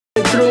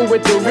Through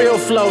with the real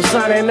flow,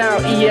 signing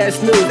out.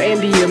 ES News,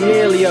 Ande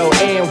Emilio,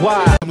 and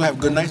why? I'm gonna have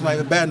good nights, I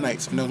have bad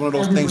nights. You know, it's one of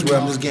those things where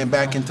I'm just getting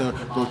back into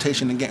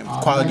rotation and getting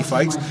quality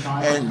fights.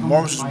 And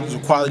Morris was a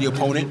quality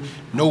opponent.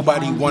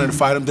 Nobody wanted to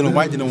fight him. Dylan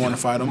White didn't want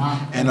to fight him.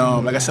 And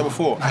like I said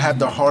before, I have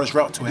the hardest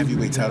route to a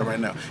heavyweight title right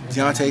now.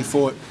 Deontay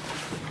fought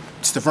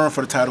Stavern for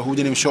the title, who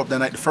didn't even show up that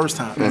night the first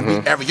time.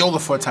 Beat Ariola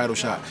for a title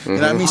shot. You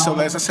know what I mean? So,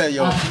 as I said,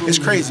 yo, it's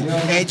crazy.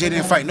 AJ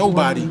didn't fight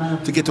nobody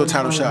to get to a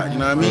title shot. You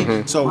know what I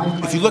mean? So,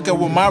 if you look at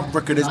what my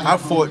record is, I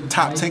fought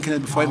top 10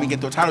 contenders before I even get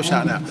to a title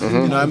shot now. You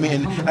know what I mean?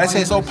 And I say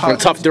it's all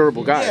positive. Tough,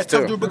 durable guys, yeah,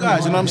 tough, durable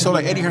guys. You know what I mean? So,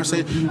 like Eddie Hearn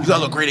said, you gotta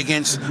look great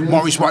against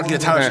Maurice Watt to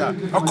get a title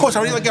shot. Of course,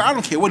 I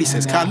don't care what he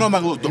says. I know I'm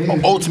not gonna look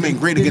the ultimate and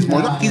great against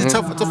Maurice. He's a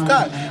tough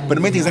guy. But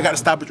the main thing is I got to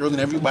stop it earlier than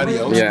everybody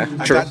else. Yeah,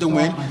 I got the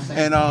win.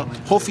 And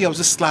hopefully I was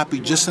just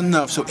sloppy just enough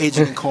so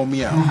AJ can call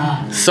me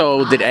out.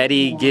 So did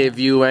Eddie give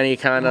you any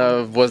kind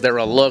of, was there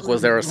a look,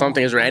 was there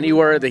something, is there any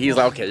word that he's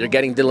like, okay, you're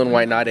getting Dylan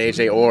White, not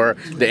AJ, or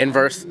the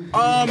inverse? No,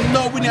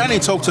 I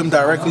didn't talk to him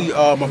directly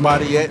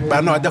about it yet, but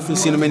I know I definitely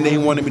seen him in there. He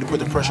wanted me to put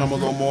the pressure on him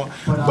a little more.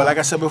 But like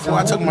I said before,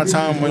 I took my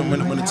time when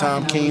the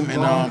time came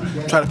and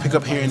try to pick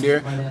up here and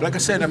there. But like I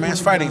said, that man's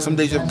fighting. Some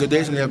days you have good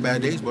days and you have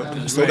bad days,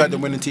 but still got the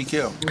win in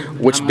TKO.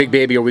 Which big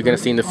baby are we going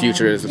to see in the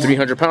future? Is the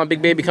 300-pound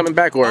big baby coming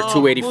back, or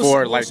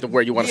 284 like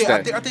where you want to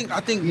stay? I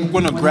think we're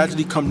going to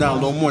gradually come down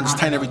a little more and just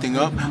tighten everything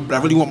up, but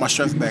I really want my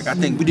strength back. I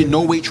think we did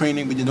no weight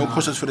training, we did no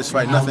push-ups for this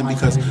fight, nothing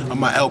because of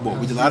my elbow.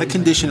 We did a lot of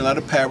conditioning, a lot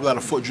of power, a lot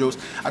of foot drills.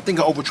 I think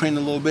I overtrained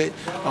a little bit.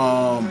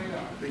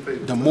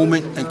 The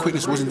movement and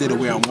quickness wasn't there the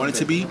way I wanted it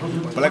to be.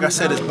 But like I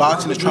said, it's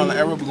boxing, it's trial and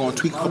error. We're going to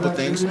tweak a couple of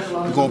things.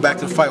 We're going back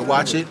to the fight,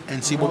 watch it,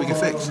 and see what we can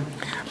fix.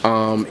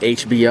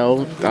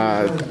 HBO,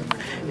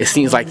 it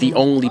seems like the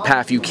only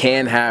path you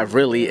can have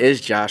really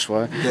is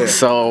Joshua. Yeah.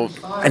 So,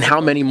 and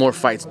how many more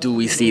fights do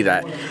we see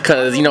that?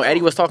 Because, you know,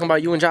 Eddie was talking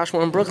about you and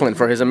Joshua in Brooklyn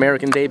for his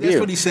American debut. That's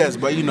what he says,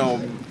 but, you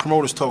know,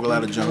 promoters talk a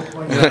lot of junk. You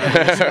know what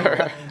I mean?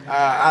 So,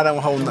 I don't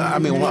hold, I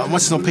mean,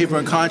 once it's on paper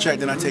and contract,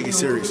 then I take it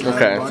serious.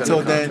 Okay. But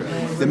until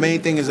then, the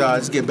main thing is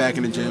just get back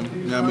in the gym.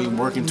 You know what I mean?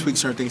 Work and tweak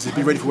certain things. Just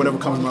be ready for whatever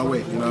comes my way.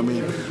 You know what I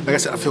mean? Like I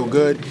said, I feel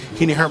good.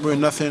 He didn't hurt me or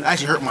nothing. I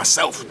actually hurt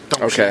myself.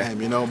 Don't shit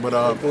him, you know? But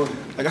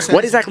like I said,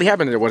 what exactly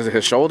happened there? Was it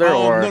his shoulder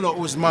or? No, it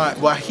was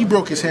well, he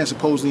broke his hand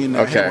supposedly in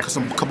the hand because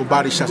a couple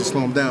body shots to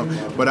slow him down.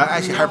 But I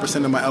actually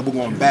hyperextended my elbow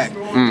going back.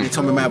 They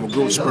told me I have a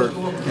growth spurt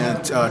and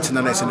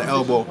tendonitis in the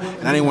elbow,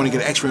 and I didn't want to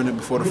get an X-ray on it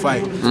before the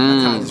fight. I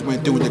kind of just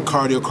went through with the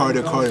cardio. So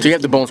you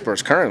have the bone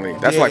spurs currently.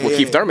 That's like what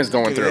Keith Thurman's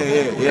going through.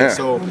 Yeah.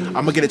 So I'm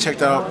gonna get it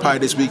checked out probably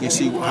this week and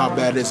see how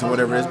bad it is and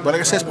whatever it is. But like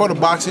I said, it's part of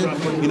boxing.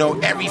 You know,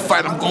 every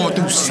fight I'm going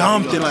through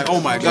something like,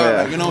 oh my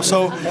God, like, you know.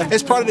 So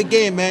it's part of the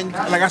game, man.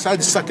 Like I said, I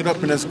just suck it up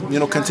and just, you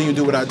know, continue to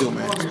do what I do,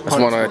 man. I just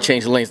want to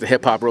change the lanes to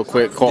hip hop real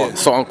quick.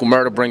 Saw Uncle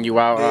Murder bring you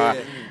out.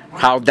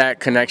 How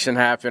that connection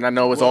happened? I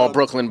know it's all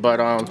Brooklyn,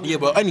 but yeah.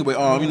 But anyway,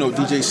 you know,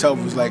 DJ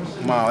Self was like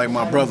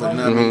my brother. You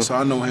know what I mean? So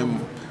I know him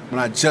when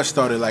I just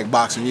started like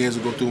boxing years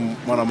ago through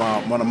one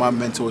of my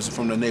mentors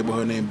from the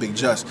neighborhood named Big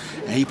Just,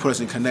 and he put us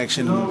in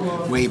connection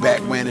way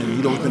back when, and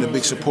he's always been a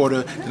big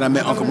supporter. Then I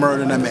met Uncle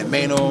Murder, and I met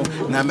Mano,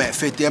 and I met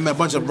 50. I met a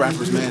bunch of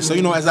rappers, man. So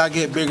you know, as I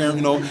get bigger,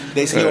 you know,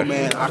 they say, yo,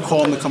 man, I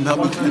call them to come help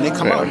me, and they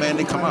come out, man.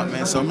 They come out,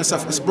 man. So it's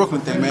a Brooklyn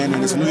thing, man,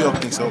 and it's a New York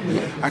thing. So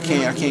I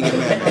can't get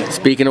mad, man.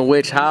 Speaking of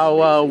which,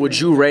 how would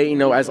you rate, you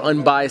know, as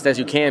unbiased as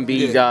you can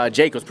be,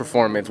 Jacob's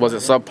performance? Was it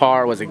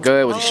subpar? Was it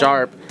good? Was he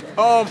sharp?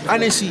 I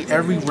didn't see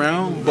every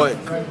round, but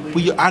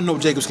I know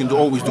Jacobs can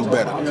always do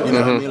better. You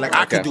know what I mean? Like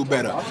I could do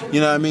better. You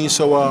know what I mean?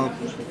 So,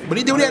 but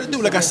he did what he had to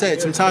do. Like I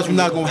said, sometimes we're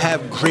not gonna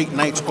have great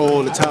nights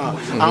all the time.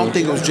 I don't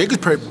think it was Jacob's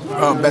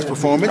best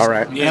performance. All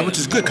right. And which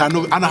is good. Cause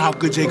I know how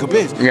good Jacob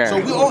is. Yeah. So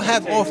we all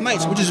have off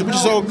nights, which is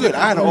all good.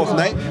 I had an off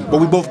night,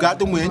 but we both got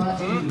the win.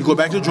 We go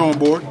back to the drawing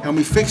board and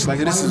we fix. Like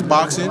this is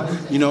boxing.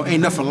 You know,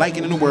 ain't nothing like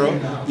it in the world.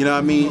 You know what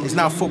I mean? It's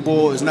not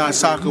football. It's not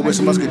soccer where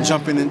somebody's gonna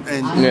jump in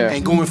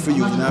and going for you.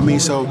 You know what I mean?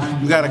 So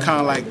you gotta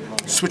kind of like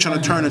switch on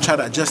a turn and try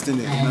to adjust in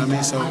it. You know what I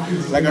mean? So,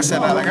 like I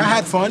said, I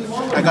had fun.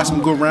 I got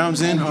some good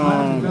rounds in,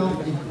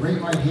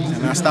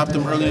 and I stopped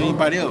them earlier than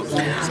anybody else.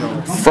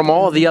 So, from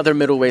all the other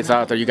middleweights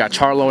out there, you got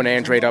Charlo and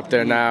Andrade up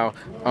there now.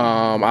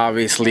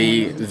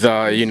 Obviously, you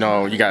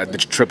got the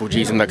Triple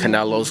G's and the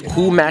Canelos.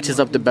 Who matches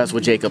up the best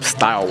with Jacob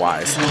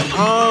style-wise?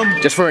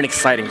 Just for an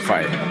exciting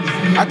fight.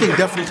 I think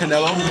definitely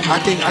Canelo. I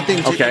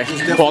think okay.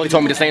 Paulie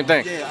told me the same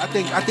thing. Yeah, I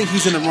think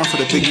he's in the run for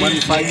the big money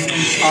fights.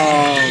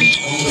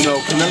 You know,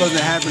 Canelo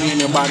doesn't have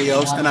anybody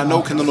else, and I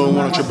know Canelo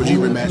won a Triple G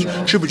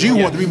rematch. Triple G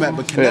won the rematch,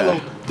 but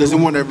Canelo doesn't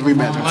want every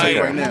rematch. I'll tell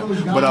you right now.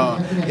 But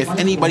if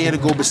anybody had to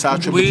go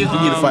besides Triple G, he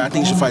need to fight. I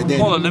think he should fight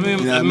Danny. Hold on, let me. You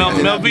know what I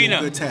mean?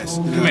 Melvina. Good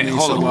test. You know what I mean?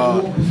 Hold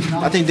on.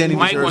 I think Danny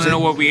Mike deserves want to know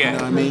where we at. You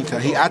know what I mean?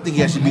 Cause I think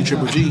he actually beat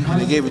Triple G,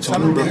 and they gave it to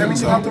him in Brooklyn.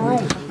 So,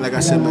 like I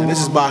said, man,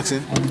 this is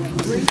boxing.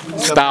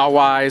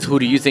 Style-wise, who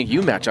do you think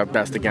you match up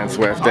best against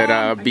with?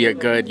 That be a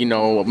good,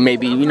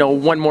 maybe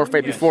one more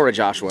fight before a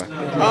Joshua.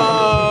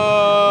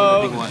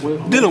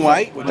 Dylan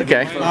White.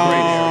 Okay.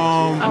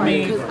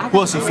 Who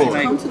else he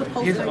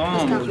fought? His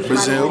arm was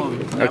Brazil.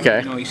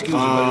 Okay. Who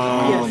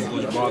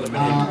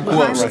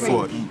else I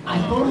fought?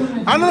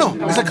 I don't know.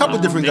 There's a couple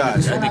different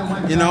guys,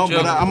 you know.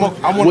 But I'm.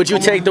 Would you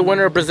take the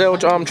winner of Brazil,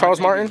 Charles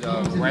Martin?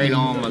 Right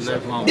arm,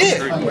 left arm. Yeah,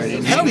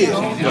 hell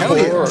yeah, hell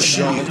yeah.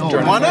 Shit,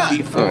 why not?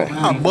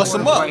 I'll bust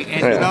him up. You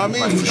know what I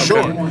mean? For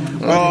sure.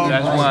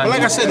 But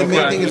like I said, the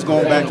main thing is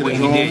going back to the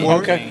drawing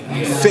board.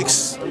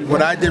 Fix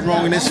what I did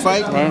wrong in this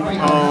fight.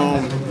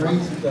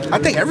 I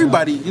think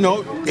everybody, you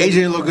know, AJ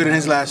didn't look good in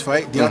his last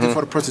fight. Deontay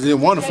for the person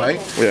didn't want to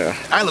fight. Yeah.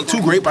 I didn't look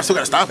too great, but I still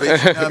got to stop it. You know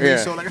what I mean?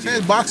 So like I said,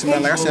 it's boxing,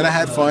 man. Like I said, I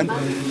had fun,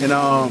 and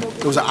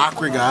it was an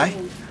awkward guy.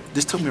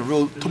 This took me a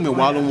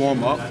while to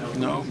warm up, you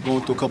know,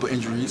 going through a couple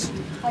injuries.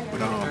 But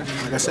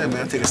like I said,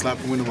 man, I take a slap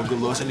and win with a good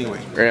loss anyway.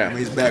 Yeah. I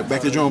mean, it's back to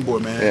the drawing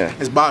board, man. Yeah.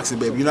 It's boxing,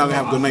 baby. You're not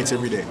gonna have good nights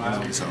every day. You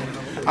know? So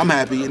I'm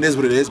happy. It is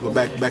what it is. But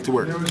back to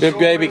work. Big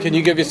baby, can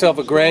you give yourself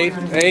a grade?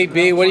 A,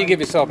 B? What do you give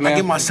yourself, man? I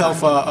give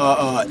myself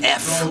a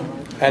F.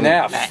 An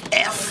F.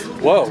 F.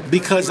 Whoa.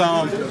 Because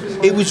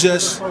it was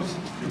just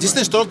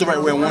didn't start the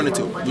right way I wanted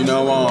to. You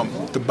know,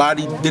 the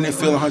body didn't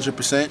feel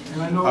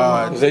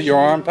 100%. Is it your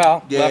arm,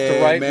 pal? Yeah, left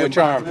or right? man. Which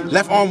arm?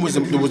 Left arm was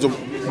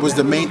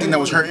the main thing that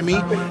was hurting me,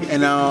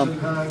 and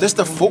just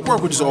the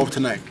footwork was just off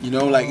tonight. You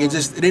know, like it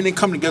didn't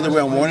come together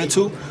where I wanted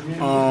to.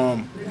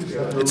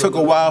 It took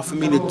a while for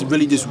me to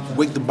really just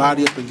wake the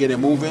body up and get it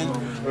moving.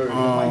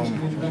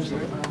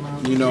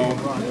 You know,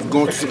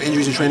 going through some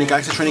injuries in training camp.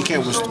 Actually, training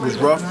camp was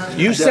rough.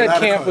 You said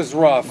camp was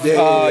rough.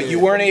 Yeah. You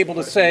weren't able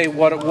to say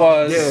what it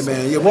was. Yeah,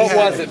 man. Yeah, what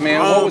was it, man?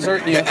 What was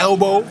hurting you? The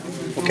elbow.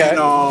 Okay. And,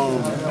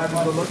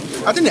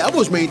 I think the elbow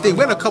was the main thing.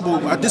 We had a couple.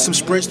 I did some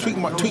sprints, tweaked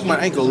my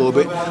ankle a little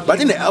bit, but I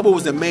think the elbow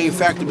was the main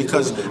factor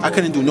because I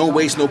couldn't do no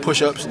weights, no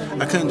push-ups.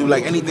 I couldn't do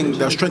like anything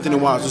that was strengthening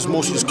wise. It was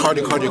mostly just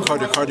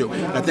cardio.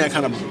 And I think I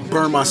kind of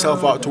burned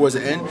myself out towards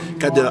the end.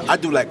 I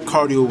do like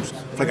cardio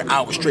for like an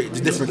hour straight,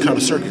 the different kind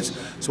of circuits.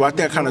 So I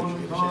think I kind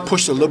of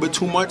pushed a little bit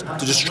too much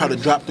to just try to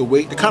drop the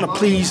weight, to kind of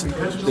please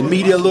the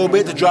media a little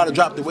bit, to try to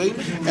drop the weight.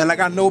 And like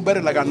I know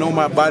better, like I know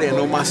my body, I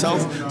know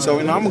myself. So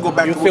you know I'm gonna go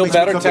back. You feel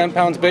better, 10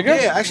 pounds bigger?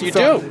 Yeah, actually. You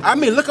do. I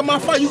mean, look at my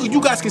fight.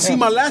 You guys can see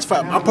my last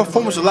fight. My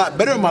performance was a lot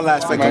better in my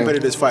last fight compared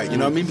to this fight. You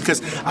know what I mean?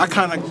 Because I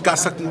kind of got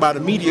sucked in by the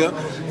media.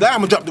 That I'm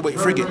gonna drop the weight,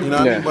 freak it. You know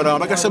what I mean? But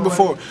like I said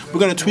before, we're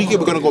gonna tweak it.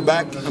 We're gonna go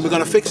back and we're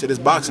gonna fix it. It's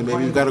boxing,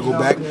 baby. We gotta go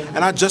back.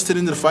 And I adjusted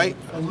into the fight,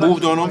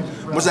 moved on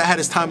him. Once I had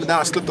his time down,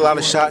 I slipped a lot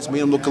of shots,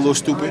 made him look a little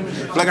stupid.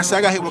 But like I said,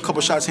 I got hit with a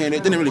couple shots here and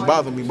it didn't really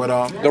bother me.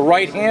 But the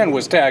right hand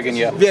was tagging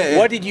you. Yeah.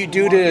 What did you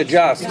do to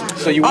adjust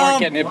so you weren't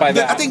getting hit by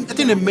that? I think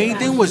the main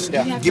thing was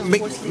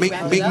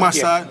make my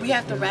side. We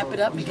have to wrap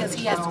it up because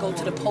he has to go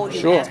to the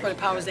podium. Sure. Ask for the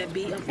powers that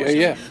be, unfortunately.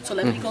 Yeah. So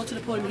let me go to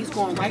the podium. He's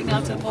going right now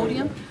to the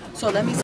podium. So let me